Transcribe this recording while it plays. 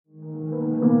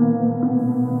Yeah,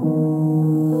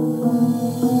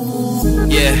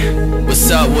 what's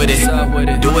up with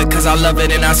it? Do it cause I love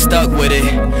it and I stuck with it.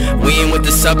 We ain't with the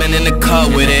subbing in the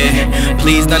cut with it.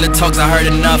 Please none of the talks, I heard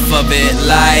enough of it.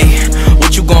 Like,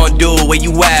 what you gonna do? Where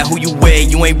you at? Who you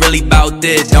with? You ain't really bout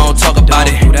this, don't talk about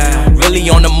it. Really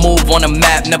on the move, on the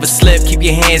map, never slip. Keep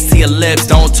your hands to your lips,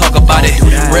 don't talk about it.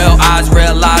 Real eyes,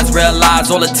 real lies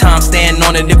all the time. Stand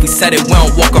on it, if we said it, we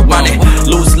don't walk around it.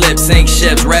 Loose lips, ain't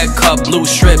ships, red cup, blue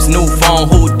strips. New phone,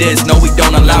 who this? No, we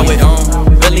don't allow it.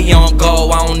 Really on go,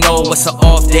 I don't know what's an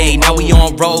off day. Now we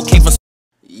on road, came from.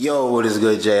 Yo, what is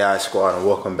good, JI Squad, and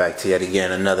welcome back to yet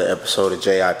again another episode of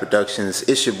JI Productions.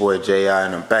 It's your boy JI,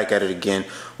 and I'm back at it again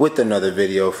with another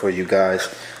video for you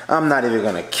guys. I'm not even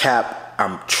gonna cap.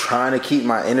 I'm trying to keep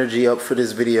my energy up for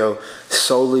this video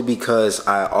solely because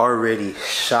I already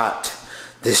shot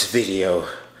this video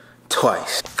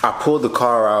twice. I pulled the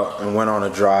car out and went on a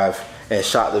drive and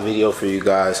shot the video for you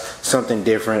guys, something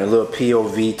different, a little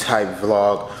POV type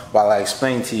vlog, while I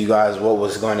explained to you guys what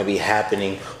was going to be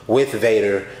happening with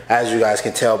Vader. As you guys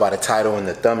can tell by the title and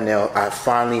the thumbnail, I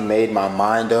finally made my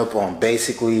mind up on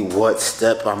basically what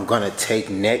step I'm gonna take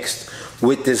next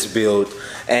with this build,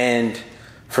 and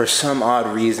for some odd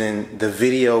reason, the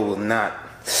video will not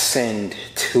send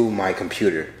to my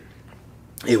computer.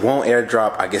 It won't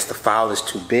airdrop. I guess the file is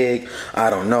too big. I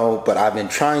don't know, but I've been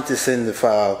trying to send the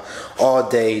file all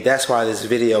day. That's why this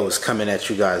video is coming at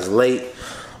you guys late.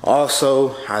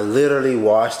 Also, I literally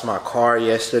washed my car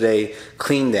yesterday,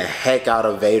 cleaned the heck out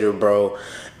of Vader, bro.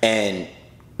 And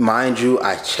mind you,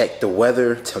 I checked the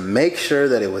weather to make sure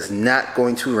that it was not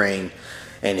going to rain.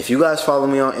 And if you guys follow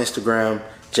me on Instagram,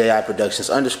 JI Productions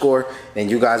 _, and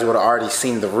you guys would have already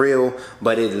seen the reel,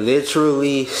 but it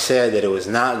literally said that it was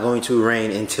not going to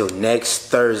rain until next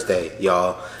Thursday,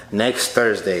 y'all. Next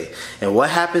Thursday. And what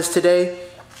happens today?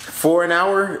 For an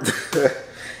hour,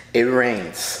 it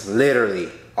rains, literally,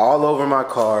 all over my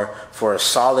car for a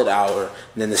solid hour.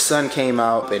 And then the sun came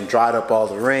out and dried up all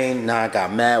the rain. Now I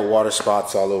got mad water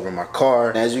spots all over my car.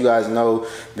 And as you guys know,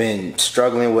 been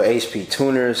struggling with HP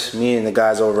tuners. Me and the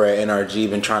guys over at NRG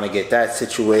been trying to get that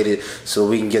situated so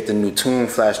we can get the new tune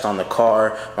flashed on the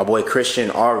car. My boy Christian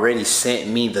already sent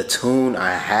me the tune.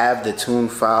 I have the tune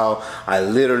file. I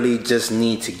literally just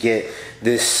need to get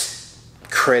this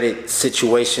credit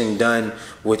situation done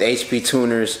with HP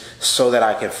tuners so that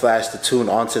I can flash the tune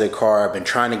onto the car. I've been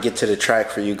trying to get to the track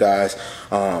for you guys.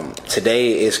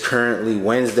 Today is currently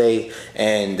Wednesday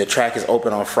and the track is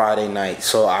open on Friday night,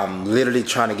 so I'm literally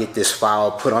trying to get this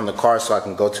file put on the car so I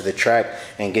can go to the track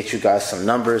and get you guys some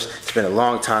numbers. It's been a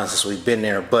long time since we've been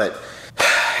there, but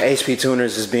HP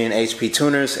tuners is being HP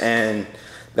tuners, and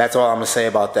that's all I'm gonna say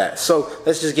about that. So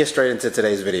let's just get straight into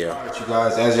today's video. Alright, you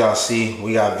guys, as y'all see,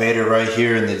 we got Vader right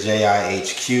here in the JI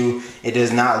HQ. It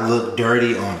does not look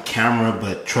dirty on camera,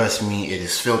 but trust me, it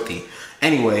is filthy.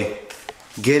 Anyway,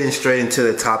 getting straight into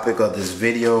the topic of this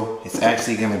video, it's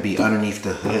actually gonna be underneath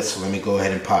the hood, so let me go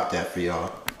ahead and pop that for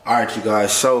y'all. Alright, you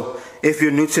guys, so if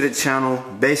you're new to the channel,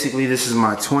 basically this is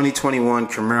my 2021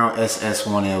 Camaro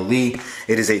SS1LE.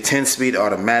 It is a 10-speed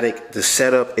automatic. The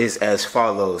setup is as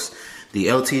follows. The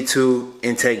LT2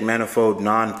 intake manifold,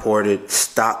 non-ported,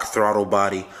 stock throttle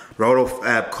body,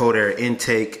 rotofab cold air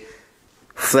intake,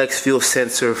 flex fuel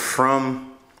sensor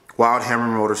from Wild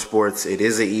Hammer Motorsports. It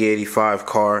is an E85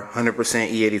 car, 100%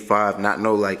 E85, not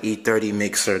no like E30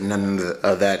 mixer, none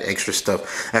of that extra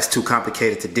stuff. That's too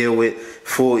complicated to deal with.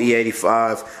 Full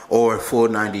E85 or full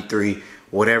 93,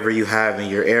 whatever you have in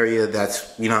your area,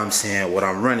 that's, you know what I'm saying, what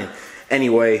I'm running.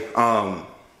 Anyway,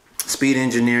 Speed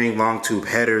Engineering long tube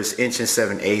headers, inch and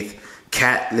 7/8,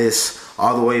 catless,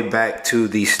 all the way back to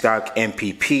the stock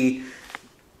MPP.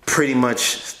 Pretty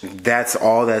much that's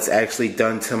all that's actually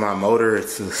done to my motor.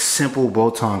 It's a simple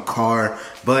bolt-on car,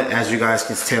 but as you guys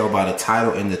can tell by the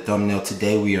title and the thumbnail,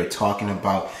 today we are talking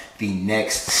about the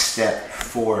next step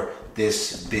for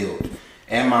this build.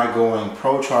 Am I going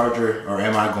Pro Charger or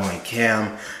am I going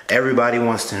cam? Everybody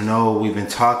wants to know. We've been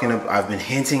talking, I've been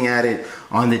hinting at it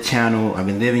on the channel. I've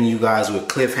been leaving you guys with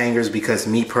cliffhangers because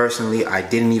me personally, I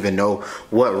didn't even know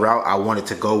what route I wanted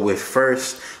to go with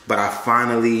first, but I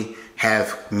finally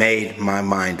have made my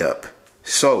mind up.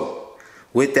 So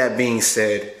with that being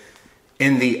said,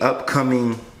 in the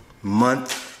upcoming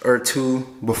month or two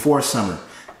before summer,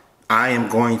 I am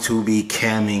going to be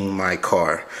camming my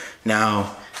car.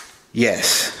 Now,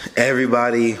 yes,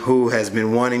 everybody who has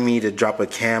been wanting me to drop a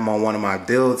cam on one of my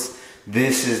builds,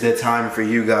 this is the time for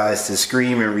you guys to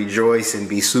scream and rejoice and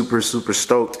be super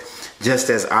stoked, just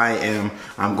as I am.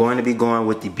 I'm going to be going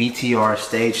with the BTR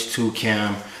Stage 2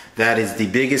 cam. That is the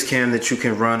biggest cam that you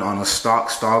can run on a stock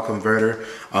stall converter.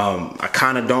 I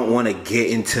kind of don't want to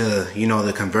get into, you know,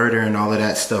 the converter and all of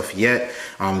that stuff yet.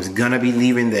 I'm gonna be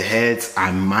leaving the heads.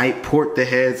 I might port the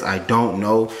heads, I don't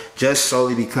know, just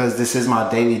solely because this is my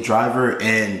daily driver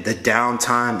and the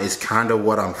downtime is kind of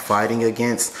what I'm fighting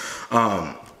against.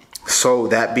 So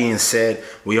that being said,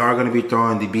 we are going to be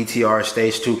throwing the BTR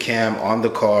Stage 2 cam on the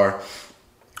car.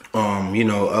 You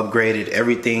know, upgraded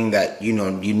everything that, you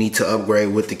know, you need to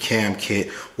upgrade with the cam kit.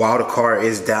 While the car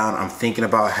is down, I'm thinking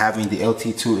about having the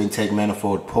LT2 intake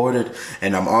manifold ported,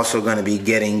 and I'm also going to be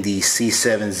getting the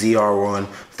C7 ZR1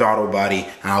 throttle body,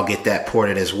 and I'll get that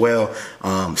ported as well.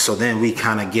 So then we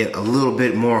kind of get a little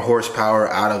bit more horsepower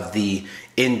out of the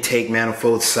intake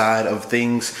manifold side of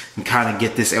things and kind of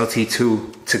get this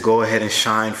LT2 to go ahead and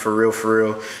shine for real, for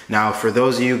real. Now, for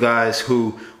those of you guys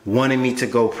who wanted me to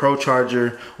go Pro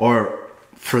Charger, or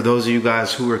for those of you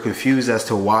guys who were confused as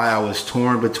to why I was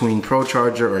torn between Pro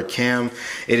Charger or cam,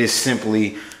 it is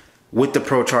simply with the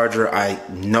Pro Charger, I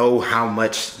know how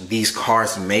much these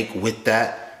cars make with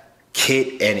that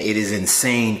kit, and it is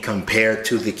insane compared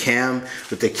to the cam.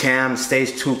 With the cam,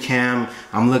 Stage 2 cam,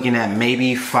 I'm looking at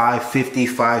maybe 550,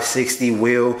 560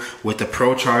 wheel. With the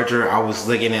Pro Charger, I was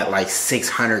looking at like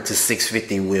 600 to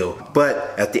 650 wheel.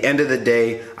 But at the end of the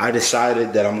day, I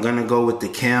decided that I'm gonna go with the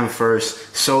cam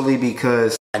first, solely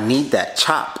because I need that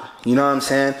chop. You know what I'm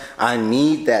saying? I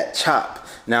need that chop.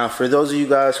 Now, for those of you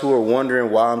guys who are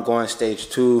wondering why I'm going Stage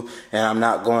 2 and I'm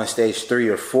not going Stage 3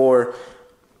 or 4,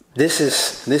 this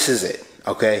is it,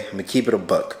 okay? I'm gonna keep it a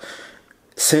buck.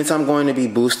 Since I'm going to be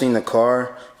boosting the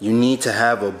car, you need to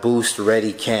have a boost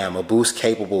ready cam, a boost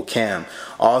capable cam.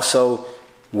 Also,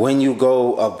 when you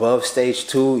go above Stage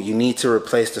 2, you need to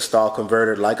replace the stall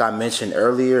converter. Like I mentioned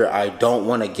earlier, I don't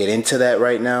want to get into that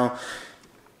right now.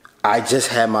 I just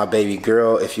had my baby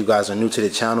girl. If you guys are new to the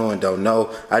channel and don't know,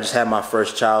 I just had my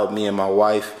first child, me and my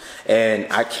wife,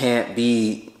 and I can't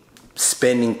be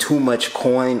spending too much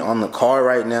coin on the car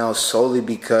right now, solely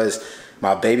because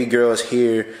my baby girl is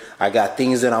here. I got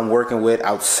things that I'm working with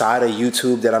outside of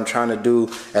YouTube that I'm trying to do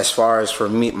as far as for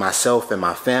me, myself and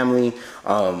my family.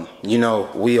 You know,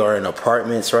 we are in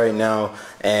apartments right now,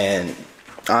 and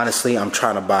honestly, I'm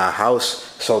trying to buy a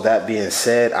house. So that being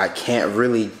said, I can't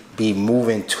really be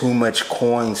moving too much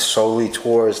coin solely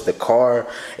towards the car.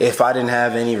 If I didn't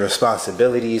have any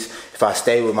responsibilities, if I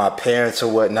stayed with my parents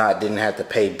or whatnot, didn't have to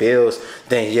pay bills,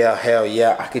 then yeah, hell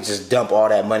yeah, I could just dump all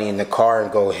that money in the car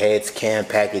and go heads cam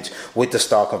package with the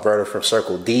stall converter from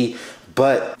Circle D.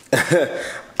 But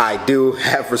I do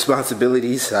have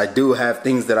responsibilities. I do have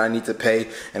things that I need to pay,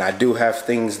 and I do have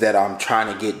things that I'm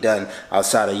trying to get done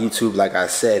outside of YouTube, like I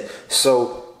said.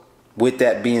 So with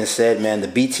that being said, man, the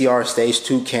BTR Stage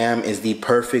 2 cam is the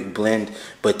perfect blend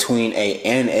between a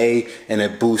NA and a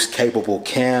boost capable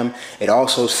cam. It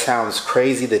also sounds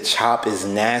crazy. The chop is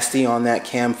nasty on that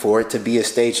cam for it to be a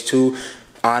Stage 2.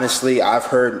 Honestly, I've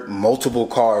heard multiple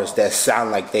cars that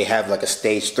sound like they have like a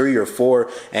Stage 3 or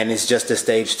 4 and it's just a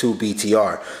Stage 2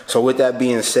 BTR. So with that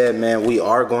being said, man, we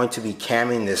are going to be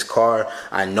camming this car.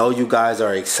 I know you guys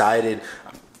are excited.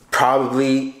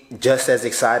 Probably just as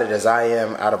excited as I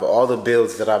am. Out of all the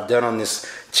builds that I've done on this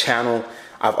channel,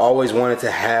 I've always wanted to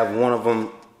have one of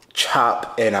them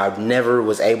chop, and I never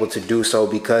was able to do so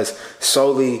because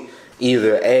solely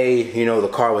either A, you know, the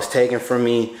car was taken from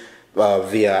me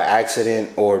via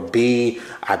accident, or B,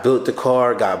 I built the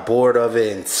car, got bored of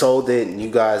it and sold it. And you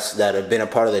guys that have been a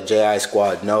part of the JI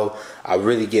squad know I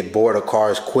really get bored of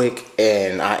cars quick,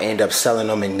 and I end up selling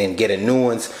them and then getting new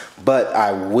ones. But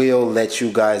I will let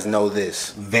you guys know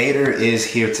this: Vader is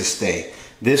here to stay.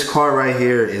 This car right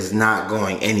here is not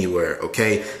going anywhere,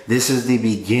 okay? This is the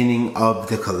beginning of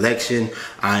the collection.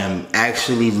 I am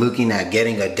actually looking at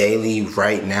getting a daily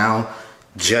right now,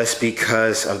 just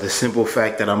because of the simple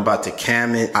fact that I'm about to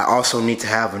cam it. I also need to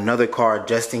have another car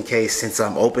just in case, since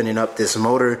I'm opening up this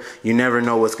motor. You never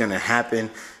know what's gonna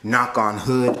happen. Knock on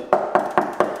hood,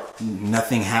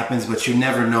 nothing happens, but you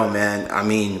never know, man. I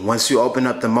mean, once you open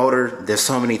up the motor, there's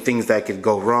so many things that could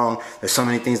go wrong. There's so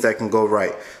many things that can go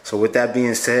right. So with that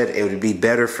being said, it would be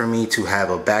better for me to have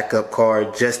a backup car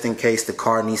just in case the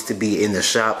car needs to be in the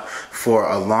shop for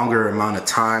a longer amount of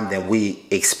time than we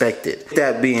expected. With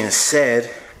that being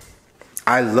said,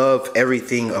 I love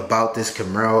everything about this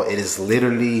Camaro. It is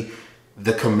literally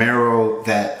the Camaro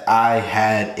that I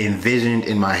had envisioned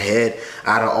in my head.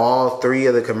 Out of all three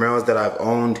of the Camaros that I've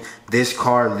owned, this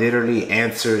car literally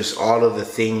answers all of the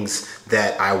things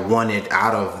that I wanted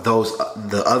out of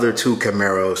the other two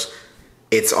Camaros.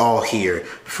 it's all here.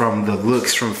 From the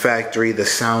looks from factory, the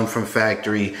sound from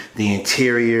factory, the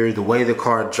interior, the way the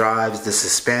car drives, the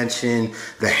suspension,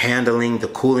 the handling, the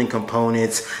cooling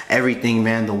components, everything,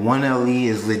 man. The 1LE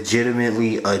is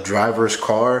legitimately a driver's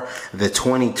car. The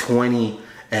 2020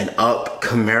 and up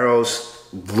Camaros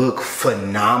look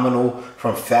phenomenal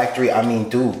from factory. I mean,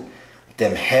 dude,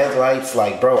 them headlights,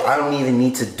 like, bro, I don't even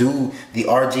need to do the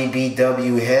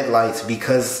RGBW headlights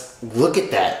because look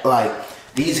at that. Like,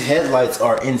 these headlights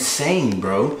are insane,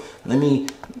 bro. Let me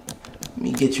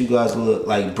get you guys a look.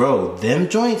 Like, bro, them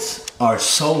joints are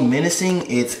so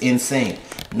menacing, it's insane.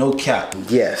 No cap.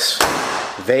 Yes,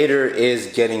 Vader is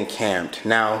getting camped.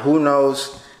 Now, who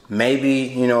knows? Maybe,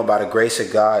 you know, by the grace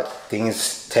of God,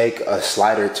 things take a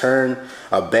slighter turn,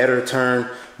 a better turn.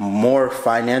 More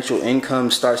financial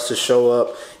income starts to show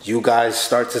up. You guys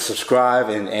start to subscribe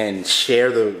and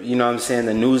share the, you know what I'm saying,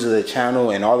 the news of the channel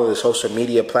and all of the social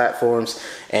media platforms.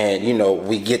 And, you know,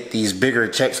 we get these bigger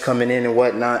checks coming in and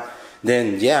whatnot.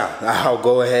 Then, yeah, I'll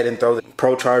go ahead and throw the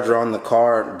Pro Charger on the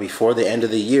car before the end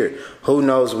of the year. Who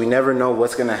knows? We never know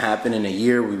what's going to happen in a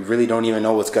year. We really don't even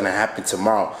know what's going to happen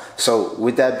tomorrow. So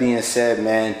with that being said,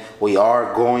 man, we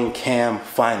are going cam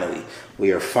finally.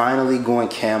 We are finally going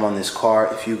cam on this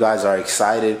car. If you guys are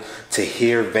excited to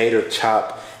hear Vader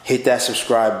chop, hit that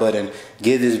subscribe button.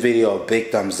 Give this video a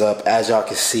big thumbs up. As y'all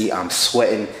can see, I'm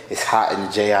sweating. It's hot in the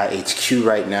JIHQ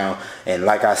right now. And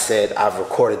like I said, I've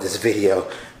recorded this video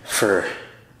for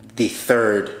the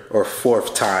third or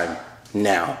fourth time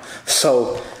now.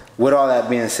 So with all that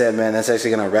being said, man, that's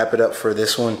actually gonna wrap it up for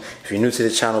this one. If you're new to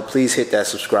the channel, please hit that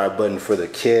subscribe button for the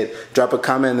kid. Drop a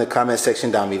comment in the comment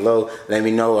section down below. Let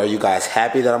me know, are you guys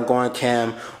happy that I'm going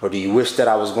cam, or do you wish that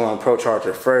I was going Pro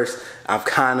Charger first? I'm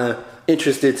kind of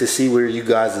interested to see where you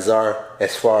guys are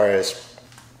as far as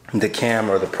the cam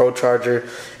or the Pro Charger.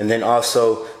 And then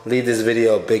also leave this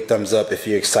video a big thumbs up if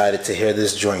you're excited to hear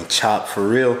this joint chop for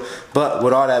real. But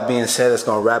with all that being said, that's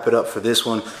gonna wrap it up for this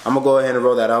one. I'm gonna go ahead and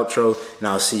roll that outro, and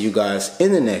I'll see you guys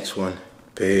in the next one.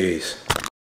 Peace.